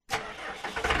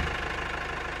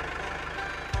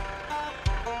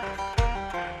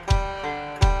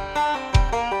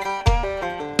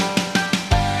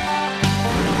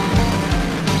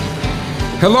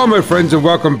Hello, my friends, and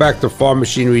welcome back to Farm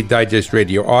Machinery Digest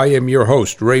Radio. I am your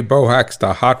host, Ray Bohax,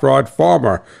 the hot rod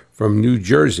farmer from New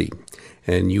Jersey.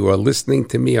 And you are listening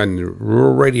to me on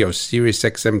Rural Radio, Sirius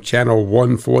XM Channel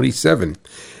 147.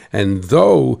 And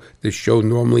though the show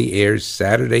normally airs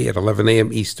Saturday at 11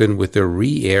 a.m. Eastern with a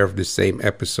re-air of the same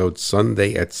episode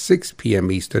Sunday at 6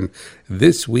 p.m. Eastern,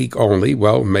 this week only,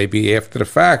 well, maybe after the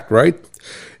fact, right?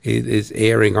 It is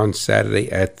airing on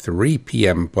Saturday at 3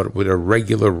 p.m., but with a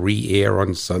regular re-air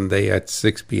on Sunday at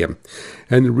 6 p.m.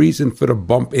 And the reason for the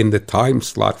bump in the time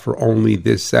slot for only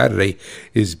this Saturday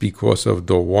is because of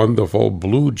the wonderful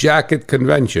Blue Jacket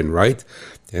Convention, right?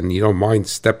 And you don't mind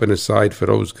stepping aside for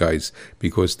those guys,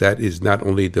 because that is not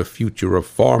only the future of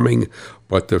farming,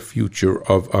 but the future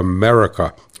of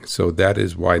America. So that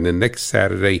is why the next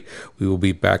Saturday we will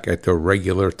be back at the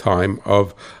regular time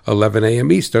of 11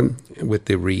 a.m. Eastern with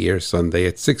the re-air Sunday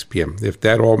at 6 p.m. If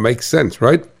that all makes sense,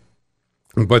 right?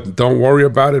 But don't worry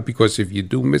about it, because if you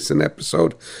do miss an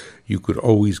episode, you could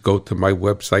always go to my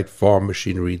website,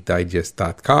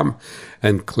 farmmachinerydigest.com,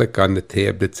 and click on the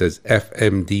tab that says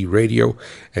FMD Radio,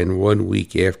 and 1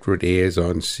 week after it airs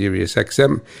on Sirius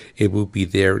XM, it will be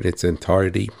there in its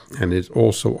entirety, and it's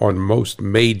also on most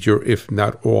major, if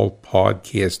not all,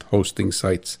 podcast hosting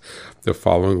sites the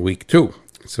following week too.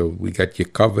 So we got you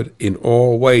covered in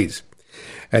all ways.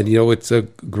 And you know, it's a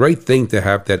great thing to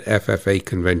have that FFA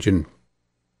convention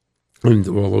and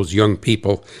all those young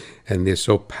people, and they're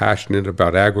so passionate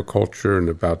about agriculture and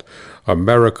about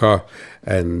America,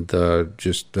 and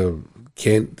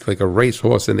can't, like a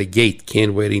racehorse in a gate,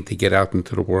 can't waiting to get out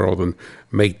into the world and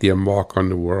make their mark on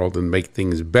the world and make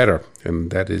things better. And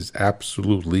that is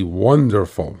absolutely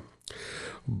wonderful.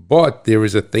 But there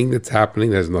is a thing that's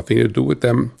happening that has nothing to do with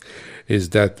them,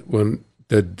 is that when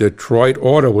the Detroit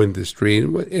auto industry,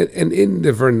 and in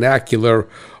the vernacular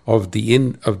of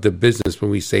the business,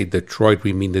 when we say Detroit,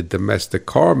 we mean the domestic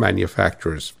car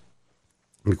manufacturers,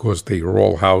 because they are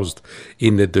all housed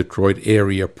in the Detroit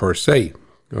area per se.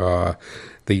 They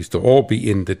used to all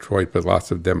be in Detroit, but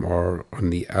lots of them are on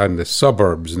the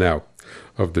suburbs now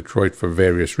of Detroit for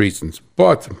various reasons.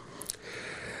 But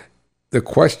the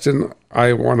question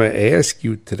I want to ask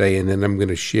you today, and then I'm going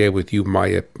to share with you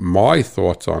my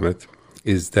thoughts on it,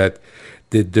 is that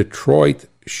did Detroit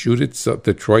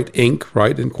Inc.,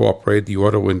 right, Incorporated, the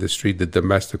auto industry, the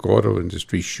domestic auto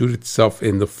industry, shoot itself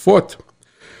in the foot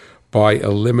by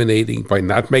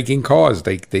not making cars?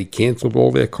 They canceled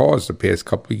all their cars the past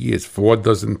couple of years. Ford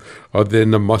doesn't, other than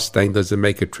the Mustang, doesn't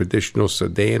make a traditional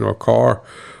sedan or car.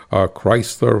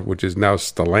 Chrysler, which is now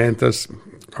Stellantis,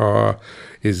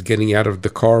 is getting out of the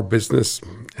car business,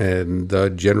 and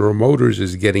General Motors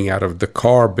is getting out of the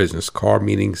car business. Car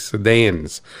meaning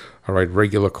sedans, all right,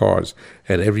 regular cars,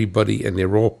 and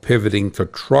they're all pivoting to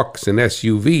trucks and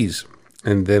SUVs.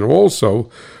 And then also,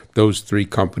 those three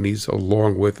companies,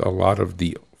 along with a lot of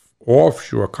the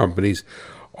offshore companies,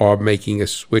 are making a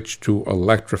switch to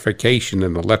electrification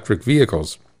and electric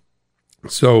vehicles.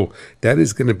 So that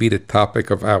is going to be the topic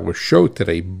of our show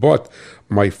today, but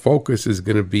my focus is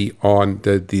going to be on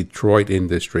the Detroit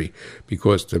industry,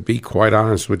 because to be quite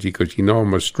honest with you, because you know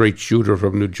I'm a straight shooter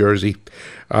from New Jersey,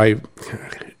 as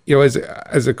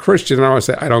a Christian, I always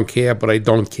say I don't care, but I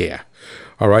don't care.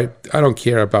 All right, I don't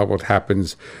care about what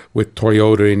happens with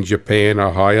Toyota in Japan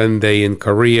or Hyundai in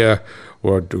Korea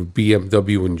or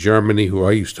BMW in Germany, who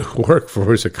I used to work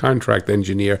for as a contract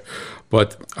engineer,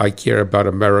 but I care about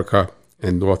America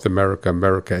and North America,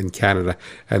 America and Canada,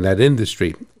 and that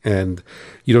industry. And,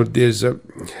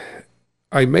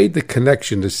 I made the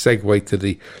connection to segue to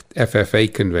the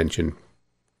FFA convention,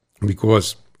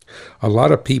 because a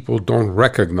lot of people don't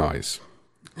recognize,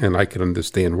 and I can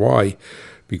understand why,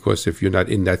 because if you're not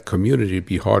in that community, it'd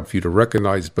be hard for you to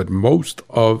recognize, but most,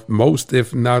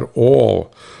 if not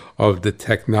all, of the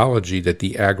technology that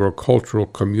the agricultural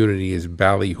community is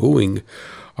ballyhooing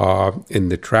in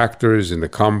the tractors, in the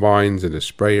combines, in the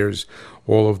sprayers,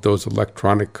 all of those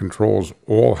electronic controls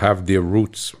all have their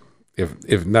roots.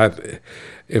 If not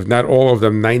all of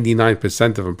them,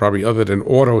 99% of them, probably other than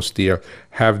auto steer,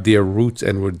 have their roots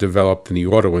and were developed in the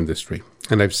auto industry.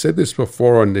 And I've said this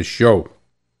before on this show,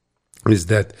 is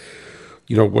that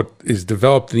what is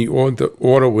developed in the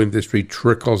auto industry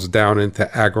trickles down into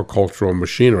agricultural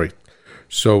machinery.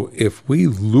 So if we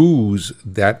lose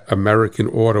that American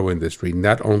auto industry,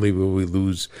 not only will we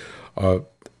lose our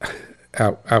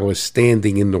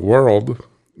standing in the world,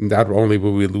 not only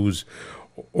will we lose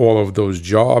all of those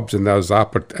jobs and those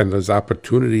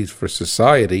opportunities for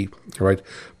society, right,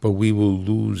 but we will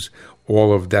lose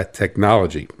all of that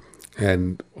technology.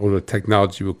 And all the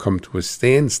technology will come to a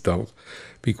standstill,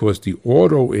 because the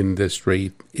auto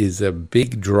industry is a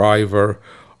big driver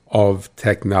of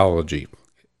technology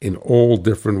in all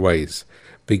different ways.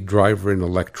 Big driver in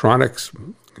electronics,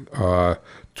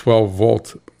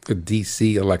 12-volt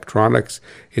DC electronics.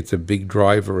 It's a big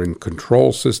driver in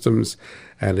control systems,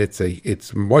 and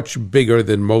it's much bigger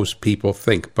than most people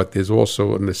think. But there's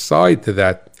also an aside to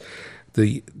that,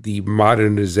 the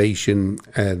modernization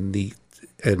and the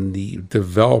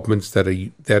developments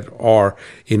that are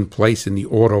in place in the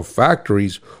auto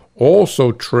factories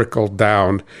also trickle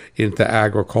down into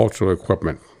agricultural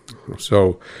equipment.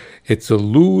 So it's a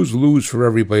lose-lose for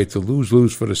everybody. It's a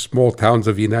lose-lose for the small towns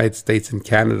of the United States and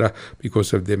Canada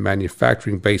because of their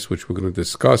manufacturing base, which we're going to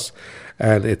discuss.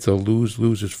 And it's a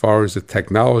lose-lose as far as the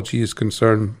technology is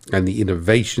concerned and the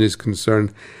innovation is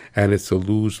concerned. And it's a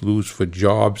lose-lose for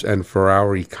jobs and for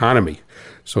our economy.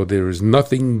 So there is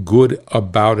nothing good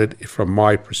about it from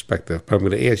my perspective. But I'm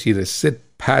going to ask you to sit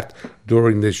pat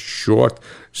during this short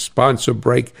sponsor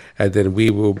break, and then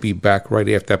we will be back right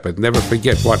after that. But never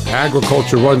forget what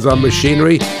agriculture runs on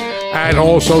machinery, and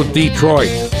also Detroit.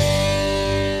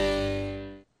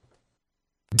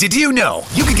 Did you know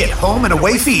you can get home and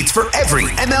away feeds for every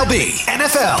MLB,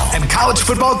 NFL, and college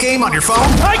football game on your phone?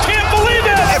 I can't believe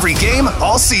it! Every game,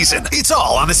 all season. It's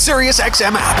all on the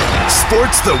SiriusXM app.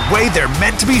 Sports the way they're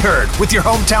meant to be heard, with your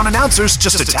hometown announcers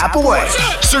just a tap away.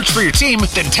 Search for your team,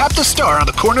 then tap the star on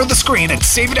the corner of the screen and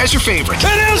save it as your favorite.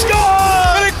 It is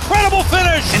gone! An incredible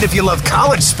finish! And if you love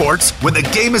college sports, when the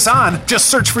game is on, just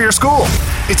search for your school.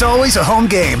 It's always a home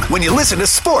game when you listen to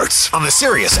sports on the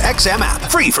SiriusXM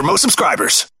app. Free for most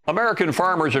subscribers. American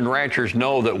farmers and ranchers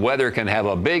know that weather can have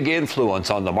a big influence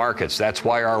on the markets. That's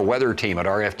why our weather team at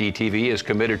RFD TV is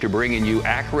committed to bringing you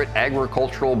accurate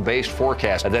agricultural-based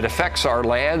forecasts that affects our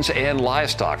lands and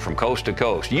livestock from coast to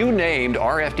coast. You named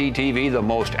RFD TV the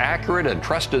most accurate and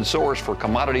trusted source for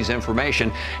commodities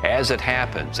information as it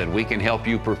happens, and we can help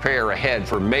you prepare ahead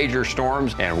for major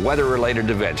storms and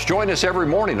weather-related events. Join us every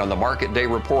morning on the Market Day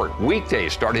Report,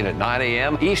 weekdays starting at 9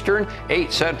 a.m. Eastern,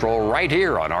 8 Central, right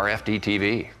here on RFD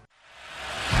TV.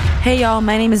 Hey y'all,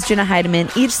 my name is Jenna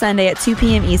Heidemann. Each Sunday at 2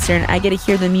 p.m. Eastern, I get to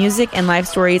hear the music and life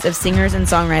stories of singers and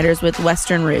songwriters with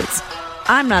Western roots.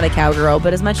 I'm not a cowgirl,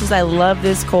 but as much as I love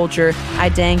this culture, I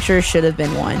dang sure should have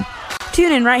been one.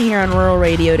 Tune in right here on Rural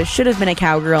Radio to Should Have Been a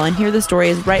Cowgirl and hear the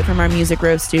stories right from our Music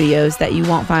Grove studios that you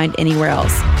won't find anywhere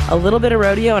else. A little bit of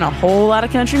rodeo and a whole lot of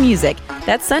country music.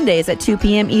 That's Sundays at 2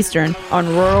 p.m. Eastern on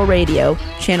Rural Radio,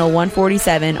 channel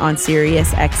 147 on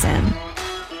Sirius XM.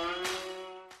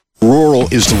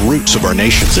 Rural is the roots of our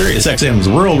nation. SiriusXM's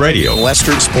Rural Radio.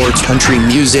 Western sports, country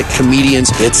music,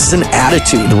 comedians. It's an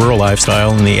attitude. The rural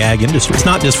lifestyle and the ag industry. It's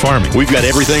not just farming. We've got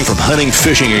everything from hunting,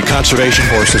 fishing, and conservation,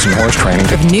 horses and horse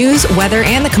training. Of news, weather,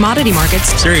 and the commodity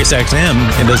markets.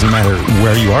 SiriusXM, it doesn't matter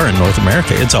where you are in North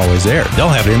America, it's always there. They'll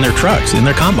have it in their trucks, in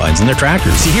their combines, in their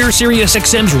tractors. To hear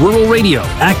SiriusXM's Rural Radio,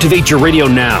 activate your radio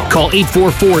now. Call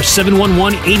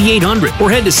 844-711-8800 or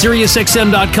head to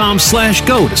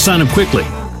SiriusXM.com/go to sign up quickly.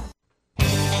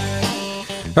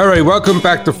 All right, welcome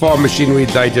back to Farm Machinery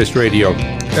Digest Radio.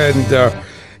 And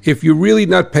if you're really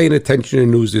not paying attention to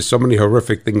news, there's so many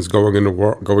horrific things going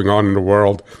on in the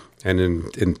world, and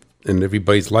in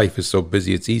everybody's life is so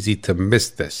busy, it's easy to miss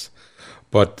this.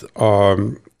 But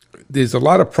there's a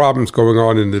lot of problems going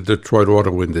on in the Detroit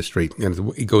auto industry,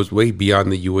 and it goes way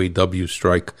beyond the UAW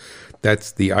strike.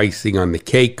 That's the icing on the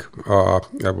cake. I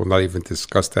will not even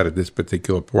discuss that at this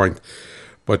particular point.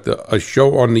 But a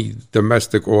show on the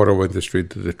domestic auto industry,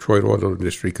 the Detroit auto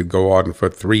industry, could go on for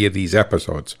 3 of these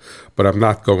episodes. But I'm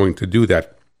not going to do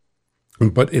that.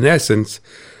 But in essence,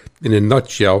 in a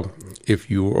nutshell,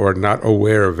 if you are not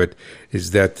aware of it,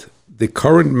 is that the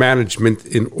current management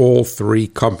in all 3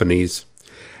 companies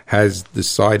has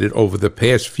decided over the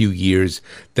past few years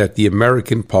that the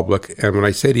American public, and when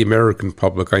I say the American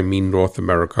public, I mean North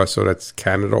America, so that's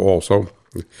Canada also,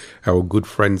 our good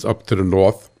friends up to the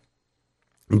north,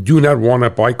 do not want to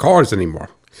buy cars anymore.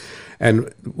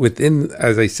 And within,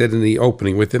 as I said in the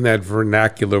opening, within that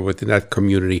vernacular, within that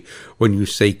community, when you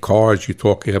say cars, you're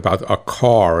talking about a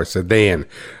car, a sedan,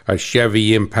 a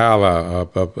Chevy Impala,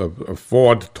 a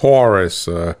Ford Taurus,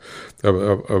 a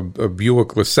Buick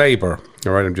LeSabre.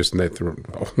 All right, I'm just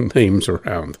throwing names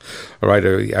around. All right,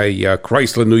 a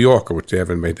Chrysler New Yorker, which they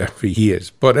haven't made that for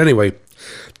years. But anyway,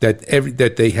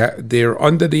 they're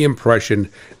under the impression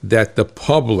that the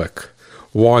public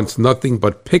wants nothing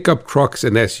but pickup trucks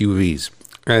and SUVs.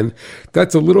 And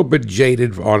that's a little bit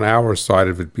jaded on our side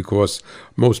of it because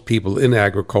most people in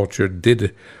agriculture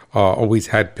did always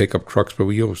had pickup trucks, but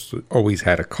we always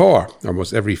had a car.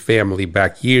 Almost every family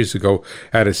back years ago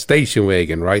had a station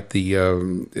wagon, right? The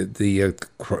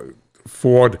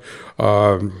Ford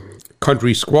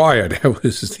Country Squire. That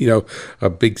was, a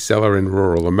big seller in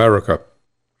rural America.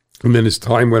 And then as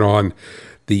time went on,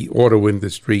 the auto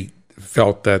industry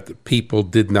felt that people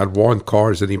did not want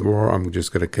cars anymore. I'm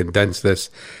just going to condense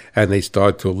this. And they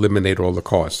started to eliminate all the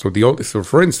cars. So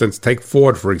for instance, take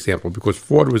Ford, for example, because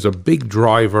Ford was a big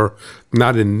driver,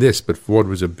 not in this, but Ford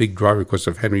was a big driver because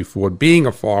of Henry Ford being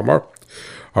a farmer,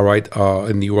 all right,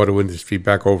 in the auto industry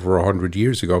back over 100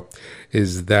 years ago,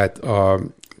 is that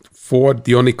Ford,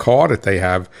 the only car that they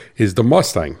have is the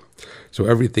Mustang. So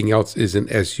everything else is an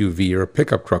SUV or a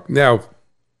pickup truck. Now,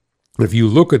 if you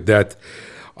look at that,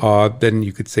 then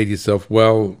you could say to yourself,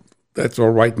 well, that's all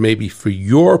right maybe for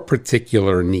your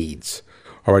particular needs.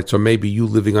 All right, so maybe you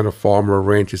living on a farm or a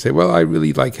ranch, you say, well, I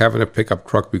really like having a pickup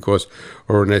truck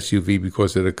or an SUV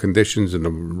because of the conditions and the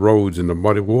roads and the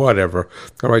mud, whatever.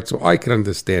 All right, so I can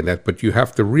understand that, but you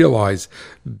have to realize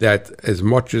that as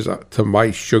much as to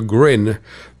my chagrin,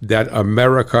 that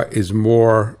America is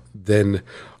more than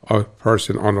a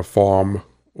person on a farm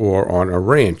or on a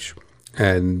ranch.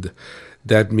 And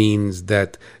that means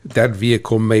that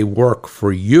vehicle may work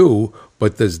for you,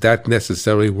 but does that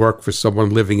necessarily work for someone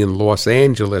living in Los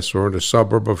Angeles or in a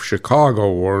suburb of Chicago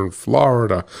or in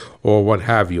Florida or what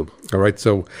have you? All right,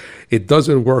 so it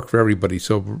doesn't work for everybody.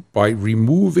 So by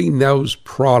removing those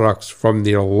products from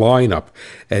their lineup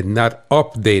and not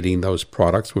updating those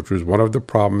products, which was one of the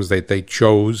problems that they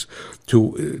chose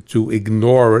to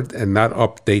ignore it and not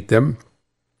update them,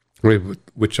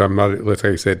 which I'm not, like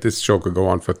I said, this show could go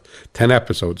on for 10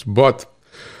 episodes. But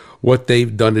what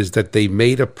they've done is that they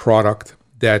made a product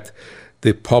that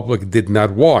the public did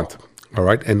not want. All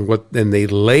right. And they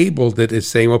labeled it as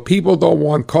saying, well, people don't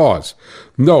want cars.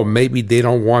 No, maybe they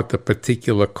don't want the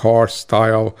particular car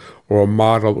style or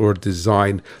model or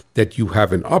design that you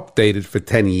haven't updated for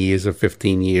 10 years or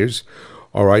 15 years.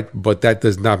 All right, but that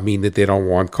does not mean that they don't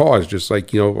want cars. Just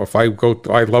like, if I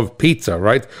love pizza,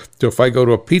 right? So if I go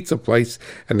to a pizza place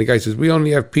and the guy says, we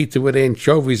only have pizza with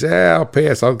anchovies, I'll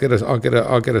pass. I'll get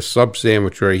a sub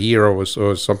sandwich or a hero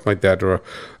or something like that. All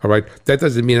right, that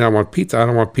doesn't mean I don't want pizza. I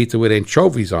don't want pizza with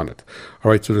anchovies on it.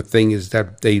 All right, so the thing is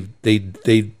that they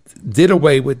did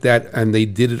away with that, and they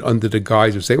did it under the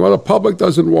guise of saying, well, the public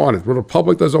doesn't want it. Well, the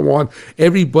public doesn't want,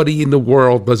 everybody in the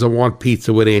world doesn't want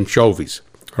pizza with anchovies.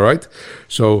 All right,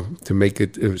 so to make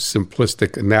it a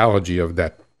simplistic analogy of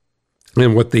that,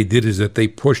 and what they did is that they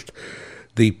pushed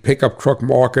the pickup truck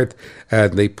market,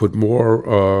 and they put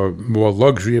more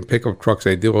luxury in pickup trucks.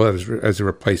 They did that as a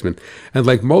replacement. And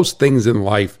like most things in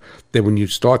life, that when you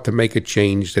start to make a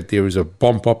change, that there is a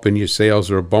bump up in your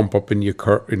sales or a bump up in your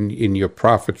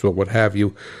profits or what have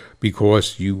you,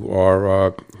 because you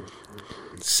are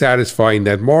satisfying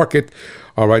that market.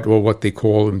 All right, well, what they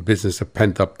call in business a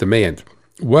pent up demand.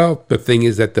 Well, the thing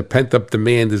is that the pent-up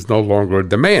demand is no longer a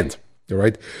demand, all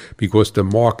right, because the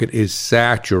market is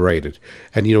saturated.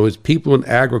 And, as people in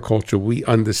agriculture, we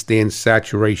understand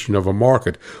saturation of a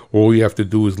market. All we have to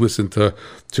do is listen to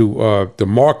the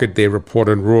market day report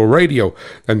on rural radio,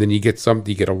 and then you get a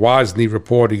WASNI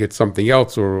report, you get something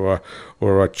else, or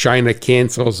China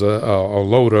cancels a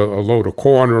load of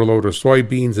corn or a load of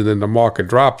soybeans, and then the market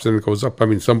drops and it goes up. I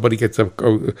mean, somebody gets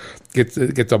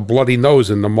a bloody nose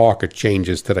and the market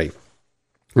changes today.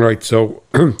 Right, so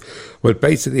what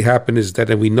basically happened is that,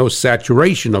 and we know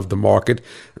saturation of the market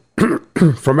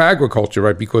from agriculture,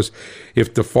 right? Because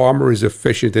if the farmer is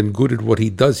efficient and good at what he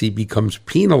does, he becomes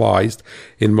penalized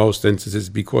in most instances,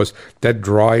 because that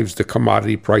drives the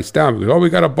commodity price down. Because, we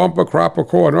got a bumper crop of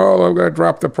corn. Oh, we're going to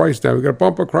drop the price down. We got a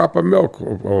bumper crop of milk.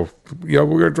 We're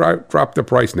going to drop the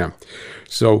price now.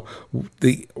 So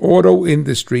the auto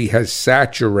industry has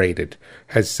saturated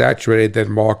that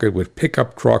market with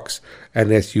pickup trucks and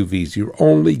SUVs. You're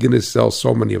only going to sell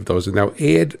so many of those. And now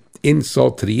add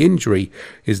insult to the injury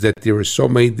is that there are so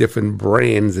many different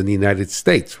brands in the United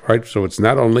States, right? So it's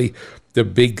not only the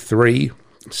big three,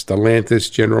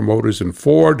 Stellantis, General Motors, and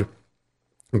Ford,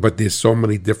 but there's so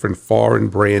many different foreign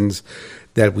brands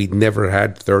that we never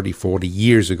had 30, 40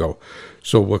 years ago.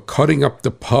 So we're cutting up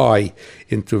the pie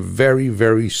into very,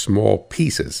 very small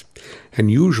pieces.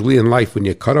 And usually in life, when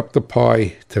you cut up the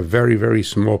pie to very, very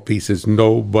small pieces,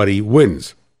 nobody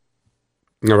wins.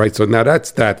 All right, so now that's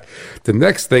that. The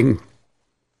next thing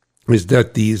is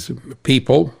that these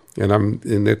people, and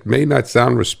it may not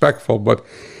sound respectful, but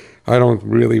I don't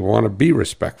really want to be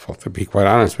respectful, to be quite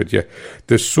honest with you.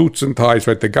 The suits and ties,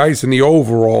 right? The guys in the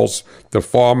overalls, the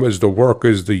farmers, the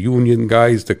workers, the union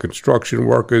guys, the construction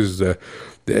workers, the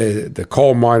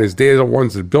coal miners, they're the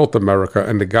ones that built America.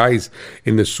 And the guys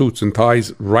in the suits and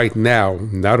ties right now,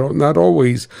 not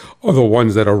always, are the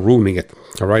ones that are ruining it,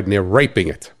 all right? And they're raping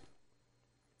it.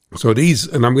 So these,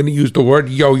 and I'm going to use the word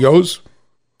yo-yos,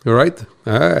 all right?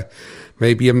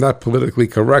 Maybe I'm not politically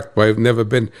correct, but I've never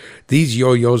been. These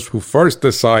yo-yos who first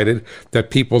decided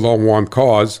that people don't want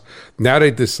cars, now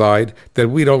they decide that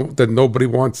that nobody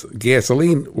wants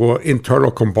gasoline or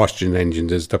internal combustion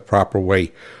engines is the proper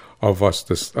way of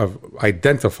of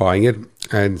identifying it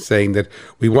and saying that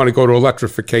we want to go to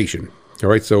electrification. All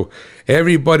right, so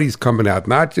everybody's coming out,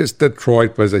 not just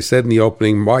Detroit, but as I said in the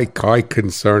opening, my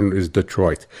concern is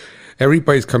Detroit.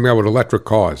 Everybody's coming out with electric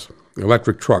cars,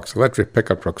 electric trucks, electric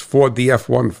pickup trucks, Ford the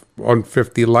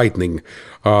F-150 Lightning,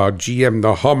 GM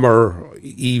the Hummer,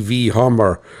 EV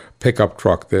Hummer pickup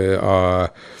truck, the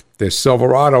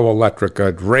Silverado electric,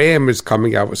 Ram is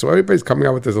coming out. So everybody's coming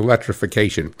out with this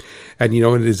electrification. And,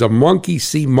 it is a monkey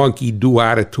see, monkey do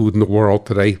attitude in the world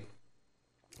today,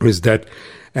 is that,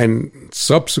 and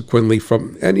subsequently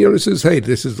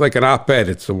this is like an op-ed.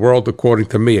 It's the world according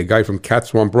to me, a guy from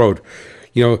Catswamp Road.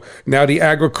 Now the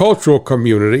agricultural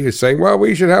community is saying, well,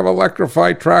 we should have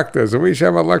electrified tractors, and we should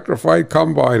have electrified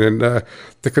combine, and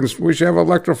we should have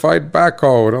electrified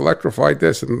backhoe, and electrified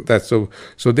this and that. So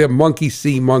they're monkey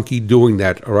see, monkey doing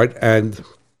that, all right? And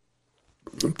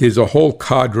there's a whole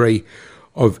cadre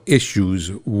of issues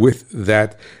with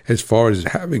that as far as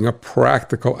having a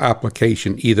practical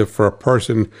application, either for a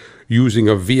person using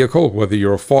a vehicle, whether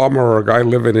you're a farmer or a guy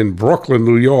living in Brooklyn,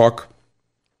 New York,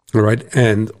 all right,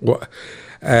 and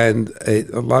a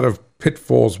lot of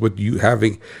pitfalls with you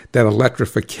having that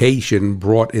electrification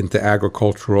brought into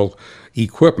agricultural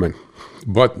equipment.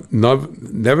 But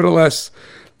nevertheless,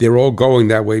 they're all going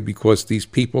that way because these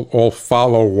people all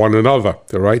follow one another,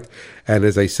 all right? And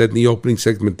as I said in the opening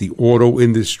segment, the auto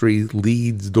industry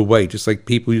leads the way, just like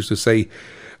people used to say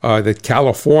that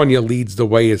California leads the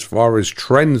way as far as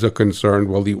trends are concerned.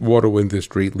 Well, the auto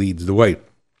industry leads the way.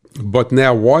 But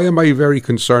now, why am I very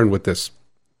concerned with this?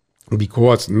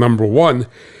 Because, number one,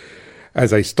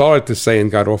 as I started to say and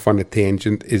got off on a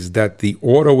tangent, is that the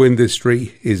auto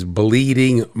industry is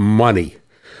bleeding money.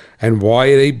 And why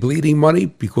are they bleeding money?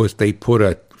 Because they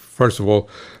first of all,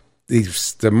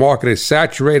 the market is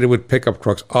saturated with pickup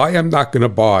trucks. I am not going to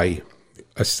buy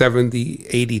a $70,000,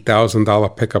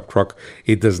 $80,000 pickup truck.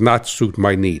 It does not suit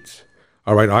my needs.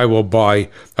 All right, I will buy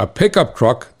a pickup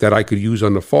truck that I could use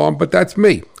on the farm, but that's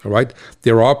me. All right,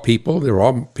 there are people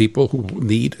who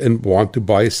need and want to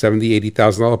buy a $70,000,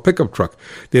 $80,000 pickup truck.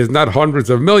 There's not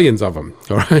hundreds of millions of them.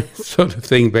 All right, so the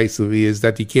thing basically is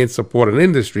that you can't support an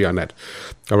industry on that.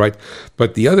 All right,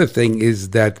 but the other thing is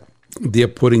that they're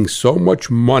putting so much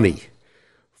money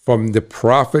from the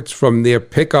profits from their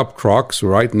pickup trucks,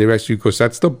 right? And the rest, because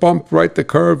that's the bump, right? The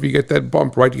curve, you get that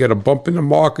bump, right? You get a bump in the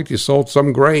market, you sold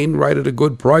some grain, right, at a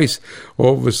good price.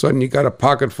 All of a sudden, you got a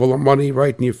pocket full of money,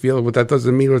 right? And you feel, well, that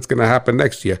doesn't mean what's going to happen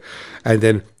next year. And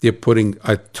then they're putting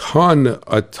a ton,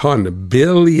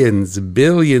 billions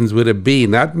with a B,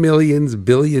 not millions,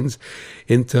 billions,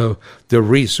 into the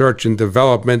research and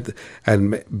development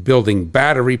and building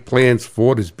battery plants.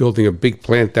 Ford is building a big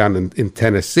plant down in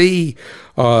Tennessee.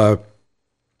 They're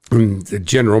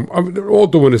all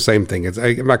doing the same thing.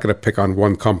 I'm not going to pick on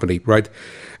one company, right?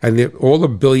 And all the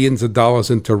billions of dollars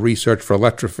into research for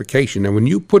electrification. And when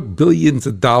you put billions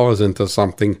of dollars into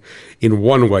something in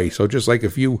one way, so just like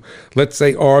let's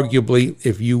say arguably,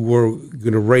 if you were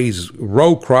going to raise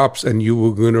row crops and you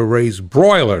were going to raise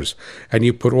broilers, and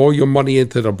you put all your money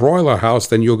into the broiler house,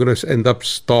 then you're going to end up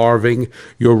starving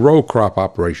your row crop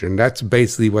operation. That's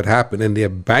basically what happened. And they're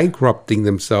bankrupting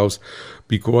themselves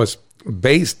because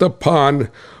based upon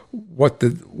what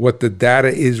the data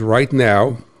is right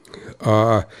now,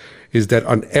 is that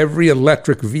on every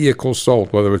electric vehicle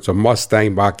sold, whether it's a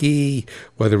Mustang Mach-E,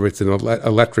 whether it's an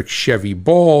electric Chevy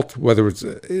Bolt, whether it's,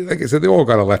 like I said, they all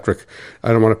got electric.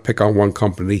 I don't want to pick on one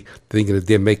company thinking that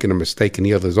they're making a mistake and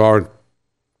the others aren't.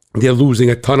 They're losing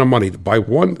a ton of money. By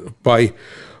one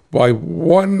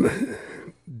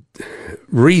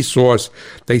resource,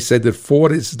 they said that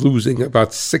Ford is losing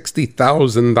about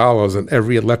 $60,000 on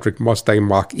every electric Mustang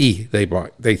Mach-E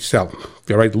they sell.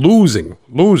 All right, losing.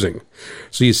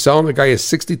 So you're selling a guy a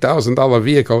 $60,000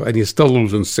 vehicle and you're still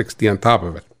losing 60 on top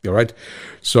of it. All right,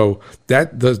 so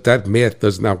that math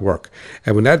does not work.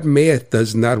 And when that math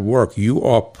does not work, you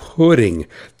are putting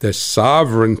the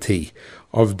sovereignty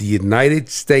of the United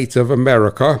States of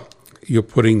America, you're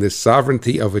putting the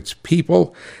sovereignty of its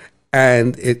people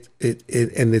and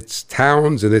its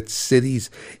towns and its cities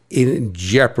in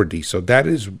jeopardy. So that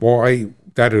is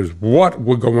what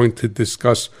we're going to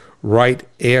discuss right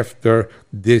after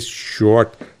this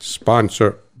short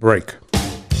sponsor break.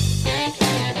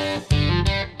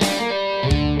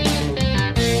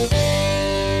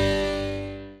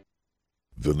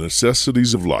 The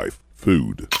necessities of life,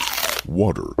 food,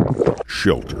 water,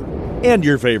 shelter. And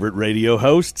your favorite radio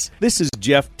hosts. This is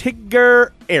Jeff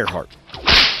Tigger Earhart.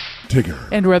 Tigger.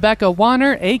 And Rebecca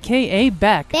Warner, a.k.a.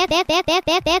 Beck.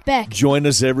 Beck. Join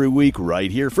us every week right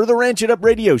here for the Ranch It Up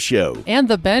Radio Show. And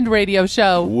the Bend Radio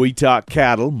Show. We talk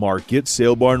cattle, market,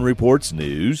 sale barn reports,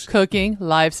 news. Cooking,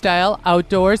 lifestyle,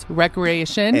 outdoors,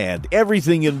 recreation. And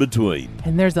everything in between.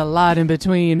 And there's a lot in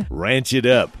between. Ranch It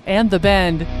Up. And the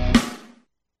Bend.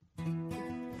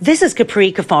 This is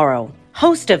Capri Cafaro,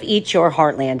 host of Eat Your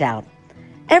Heartland Out.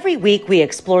 Every week, we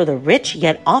explore the rich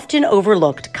yet often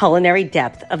overlooked culinary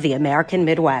depth of the American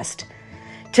Midwest.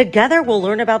 Together, we'll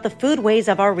learn about the foodways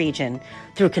of our region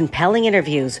through compelling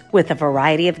interviews with a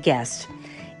variety of guests,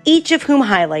 each of whom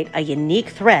highlight a unique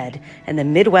thread in the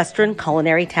Midwestern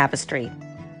culinary tapestry.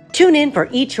 Tune in for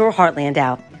Eat Your Heartland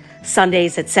Out,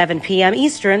 Sundays at 7 p.m.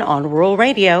 Eastern on Rural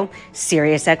Radio,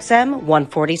 Sirius XM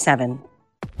 147.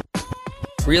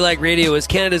 Real Ag Radio is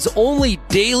Canada's only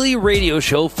daily radio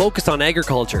show focused on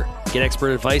agriculture. Get expert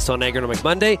advice on Agronomic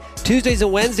Monday. Tuesdays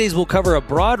and Wednesdays will cover a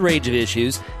broad range of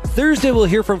issues. Thursday we'll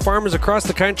hear from farmers across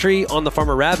the country on the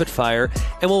Farmer Rapid Fire.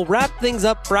 And we'll wrap things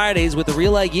up Fridays with the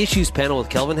Real Ag Issues panel with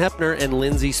Kelvin Hepner and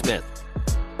Lindsay Smith.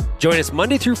 Join us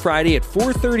Monday through Friday at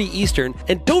 4:30 Eastern.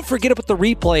 And don't forget about the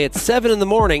replay at 7 in the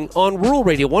morning on Rural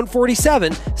Radio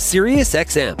 147, Sirius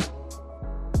XM.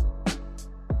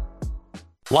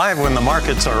 Live when the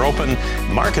markets are open,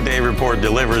 Market Day Report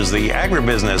delivers the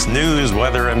agribusiness news,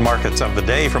 weather, and markets of the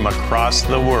day from across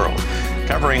the world,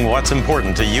 covering what's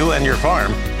important to you and your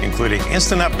farm, including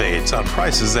instant updates on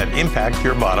prices that impact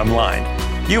your bottom line.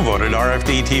 You voted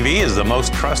RFD TV as the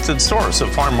most trusted source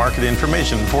of farm market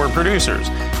information for producers.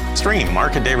 Stream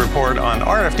Market Day Report on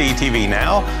RFD TV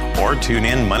now, or tune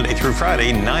in Monday through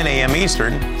Friday, 9 a.m.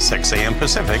 Eastern, 6 a.m.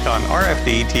 Pacific on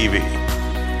RFD TV.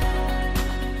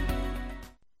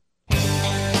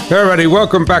 Hey everybody,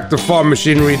 welcome back to Farm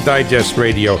Machinery Digest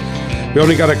Radio. We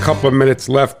only got a couple of minutes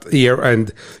left here,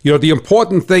 and the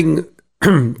important thing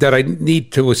that I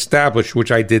need to establish,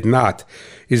 which I did not,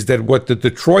 is that what the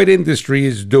Detroit industry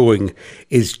is doing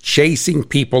is chasing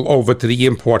people over to the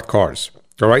import cars.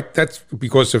 All right, that's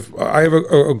because if I have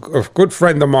a good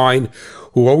friend of mine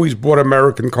who always bought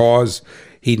American cars.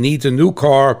 He needs a new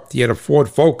car. He had a Ford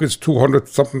Focus,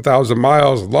 200-something thousand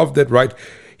miles, loved it, right?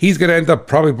 He's going to end up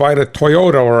probably buying a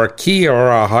Toyota or a Kia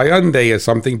or a Hyundai or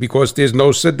something because there's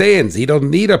no sedans. He don't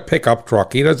need a pickup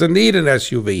truck. He doesn't need an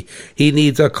SUV. He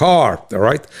needs a car, all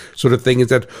right? So the thing is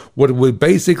that what we're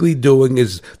basically doing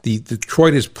is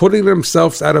Detroit is putting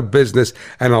themselves out of business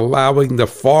and allowing the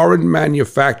foreign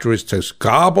manufacturers to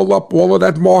gobble up all of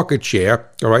that market share,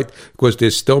 all right? Because they're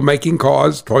still making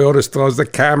cars. Toyota still has the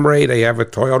Camry. They have a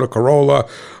Toyota Corolla.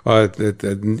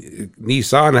 The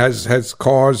Nissan has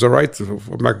cars, all right?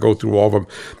 I'm not go through all of them.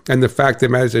 And the fact of the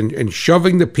matter is, and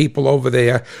shoving the people over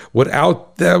there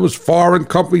without those foreign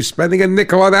companies spending a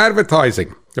nickel on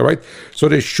advertising, all right? So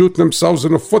they're shooting themselves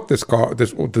in the foot, this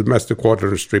domestic auto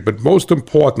industry. But most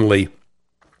importantly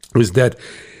is that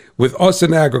with us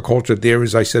in agriculture, there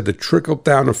is, I said, the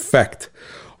trickle-down effect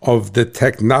of the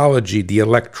technology, the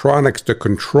electronics, the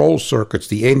control circuits,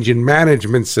 the engine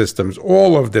management systems,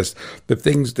 all of this, the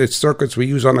things, the circuits we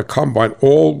use on a combine,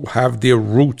 all have their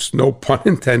roots, no pun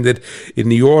intended, in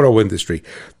the auto industry.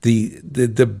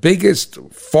 The biggest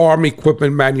farm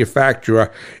equipment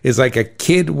manufacturer is like a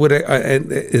kid with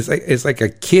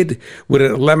a kid with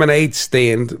a lemonade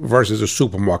stand versus a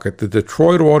supermarket. The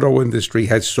Detroit auto industry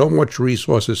has so much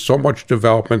resources, so much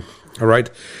development, all right?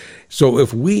 So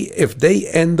if they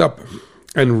end up,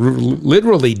 and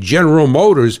literally General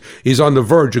Motors is on the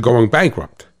verge of going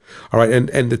bankrupt, all right,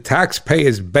 and the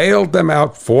taxpayers bailed them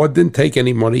out. Ford didn't take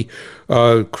any money.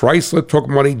 Chrysler took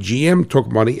money. GM took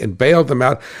money and bailed them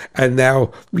out. And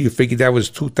now you figure that was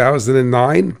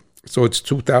 2009. So it's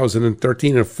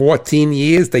 2013. In 14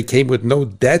 years, they came with no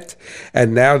debt,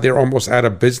 and now they're almost out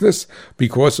of business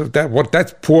because of that.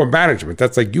 That's poor management.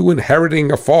 That's like you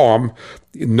inheriting a farm,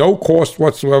 no cost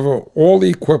whatsoever, all the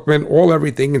equipment, all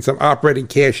everything, and some operating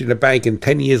cash in the bank, and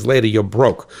 10 years later, you're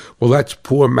broke. Well, that's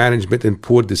poor management and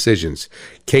poor decisions.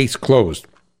 Case closed.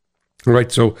 All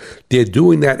right, so they're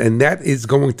doing that, and that is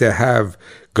going to have,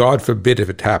 God forbid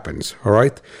if it happens, all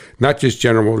right? Not just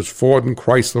General Motors, Ford and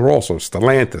Chrysler also,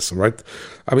 Stellantis, all right?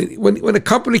 I mean, when a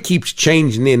company keeps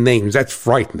changing their names, that's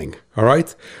frightening, all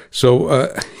right?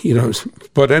 So,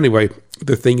 but anyway,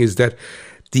 the thing is that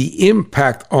the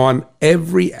impact on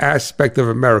every aspect of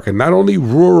America, not only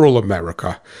rural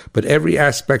America, but every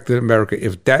aspect of America,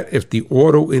 if the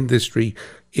auto industry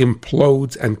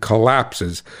implodes and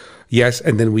collapses, Yes,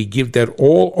 and then we give that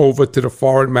all over to the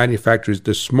foreign manufacturers,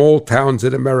 the small towns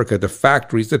in America, the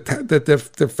factories,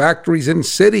 the factories in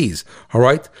cities, all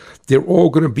right? They're all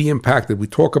going to be impacted. We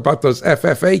talk about those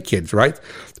FFA kids, right?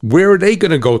 Where are they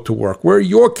going to go to work? Where are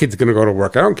your kids going to go to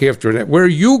work? I don't care if they're in it. Where are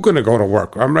you going to go to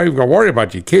work? I'm not even going to worry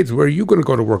about your kids. Where are you going to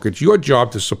go to work? It's your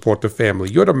job to support the family.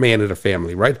 You're the man of the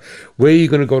family, right? Where are you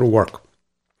going to go to work?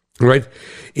 Right?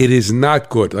 It is not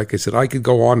good. Like I said, I could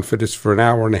go on for this for an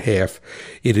hour and a half.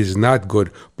 It is not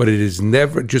good, but it is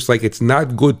never, just like it's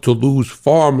not good to lose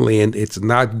farmland, it's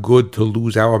not good to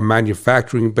lose our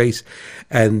manufacturing base,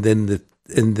 and then the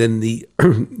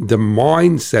the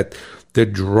mindset, the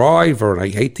driver, and I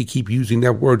hate to keep using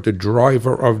that word, the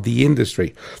driver of the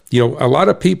industry. You know, a lot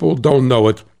of people don't know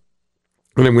it,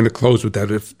 and I'm going to close with that.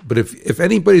 If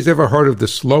anybody's ever heard of the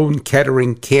Sloan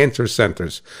Kettering Cancer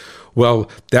Centers,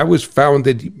 well, that was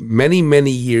founded many,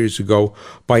 many years ago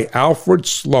by Alfred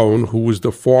Sloan, who was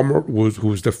the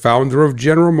founder of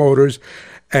General Motors,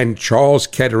 and Charles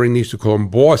Kettering, they used to call him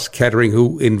Boss Kettering,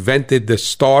 who invented the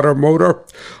starter motor,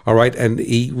 all right? And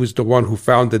he was the one who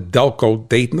founded Delco.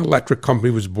 Dayton Electric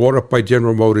Company was bought up by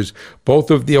General Motors.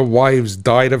 Both of their wives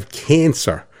died of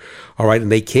cancer, all right? And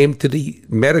they came to the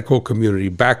medical community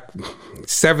back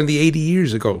 70, 80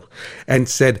 years ago and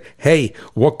said, hey,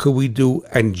 what could we do?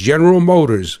 And General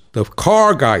Motors, the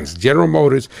car guys, General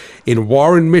Motors in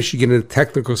Warren, Michigan, in the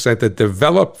technical center,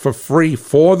 developed for free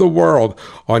for the world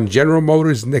on General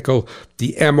Motors nickel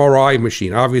the MRI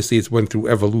machine. Obviously, it's went through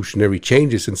evolutionary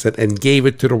changes and gave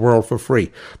it to the world for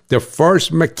free. The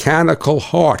first mechanical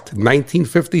heart,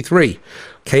 1953,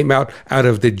 came out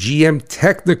of the GM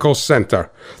Technical Center,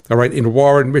 all right, in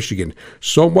Warren, Michigan.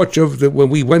 So much of when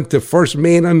we went to first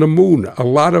man on the moon, a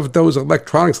lot of those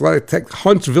electronics, a lot of tech,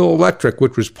 Huntsville Electric,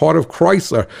 which was part of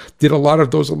Chrysler, did a lot of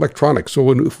those electronics.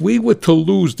 So if we were to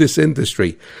lose this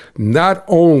industry, not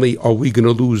only are we going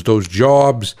to lose those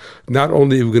jobs, not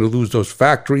only are we going to lose those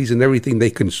factories and everything they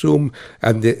consume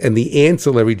and the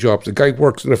ancillary jobs. The guy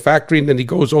works in a factory and then he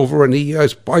goes over and he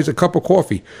buys a cup of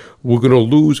coffee. We're going to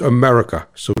lose America.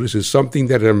 So this is something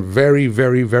that I'm very,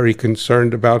 very, very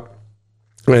concerned about.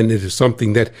 And it is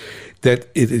something that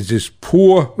it is just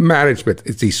poor management.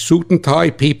 It's these suit and tie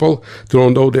people who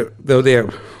don't know they're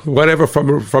whatever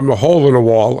from the hole in the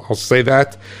wall, I'll say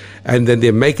that. And then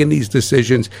they're making these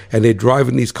decisions and they're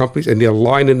driving these companies and they're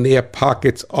lining their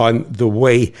pockets on the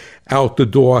way out the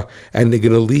door, and they're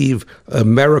going to leave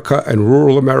America and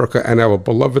rural America and our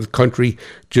beloved country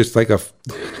just like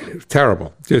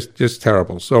terrible, just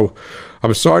terrible. So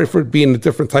I'm sorry for it being a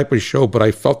different type of show, but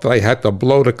I felt that I had to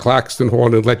blow the klaxon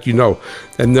horn and let you know.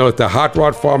 And know that the Hot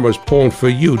Rod Farmer is pulling for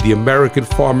you, the American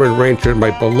farmer and rancher,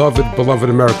 my beloved, beloved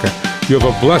America. You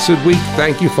have a blessed week.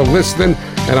 Thank you for listening,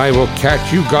 and I will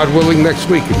catch you, God willing, next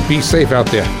week. And be safe out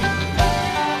there.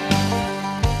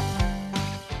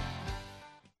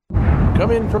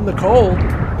 Come in from the cold.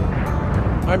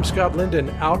 I'm Scott Linden,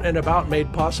 out and about,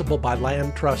 made possible by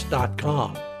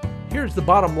landtrust.com. Here's the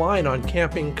bottom line on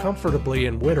camping comfortably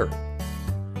in winter.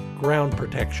 Ground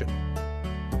protection.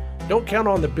 Don't count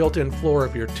on the built-in floor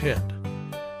of your tent.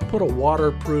 Put a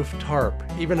waterproof tarp,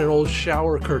 even an old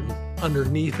shower curtain,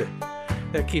 underneath it.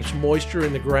 That keeps moisture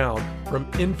in the ground from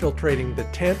infiltrating the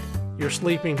tent, your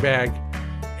sleeping bag,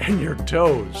 and your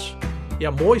toes.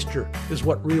 Yeah, moisture is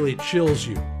what really chills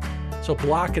you. So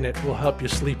blocking it will help you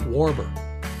sleep warmer.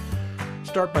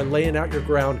 Start by laying out your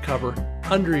ground cover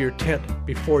under your tent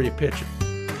before you pitch it.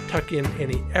 Tuck in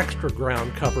any extra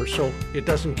ground cover so it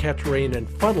doesn't catch rain and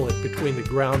funnel it between the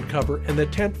ground cover and the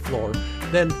tent floor.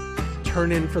 Then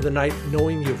turn in for the night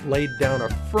knowing you've laid down a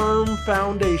firm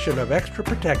foundation of extra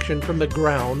protection from the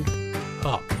ground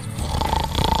up.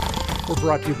 We're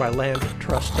brought to you by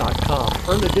landtrust.com.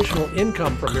 Earn additional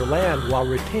income from your land while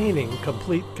retaining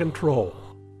complete control.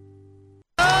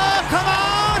 Come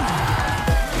on!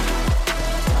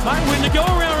 Might win the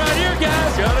go-around right here,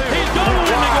 guys. He's going to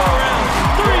win the go-around.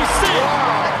 3-6.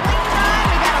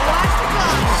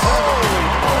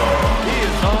 He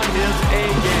is on his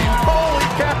A-game. Holy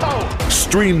cow!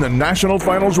 Stream the National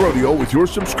Finals Rodeo with your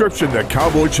subscription to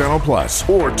Cowboy Channel Plus,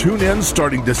 or tune in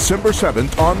starting December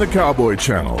 7th on the Cowboy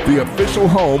Channel, the official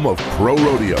home of Pro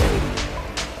Rodeo.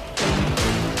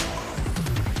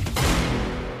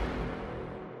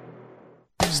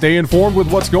 Stay informed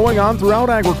with what's going on throughout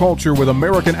agriculture with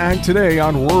American Ag Today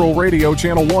on Rural Radio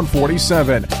Channel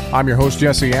 147. I'm your host,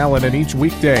 Jesse Allen, and each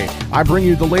weekday I bring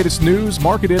you the latest news,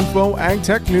 market info, ag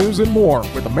tech news, and more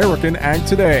with American Ag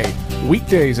Today.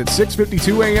 Weekdays at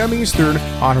 6:52 a.m. Eastern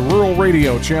on Rural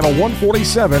Radio Channel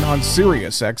 147 on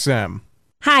Sirius XM.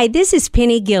 Hi, this is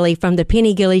Penny Gilly from The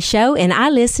Penny Gilly Show, and I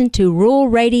listen to Rural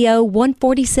Radio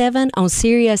 147 on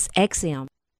Sirius XM.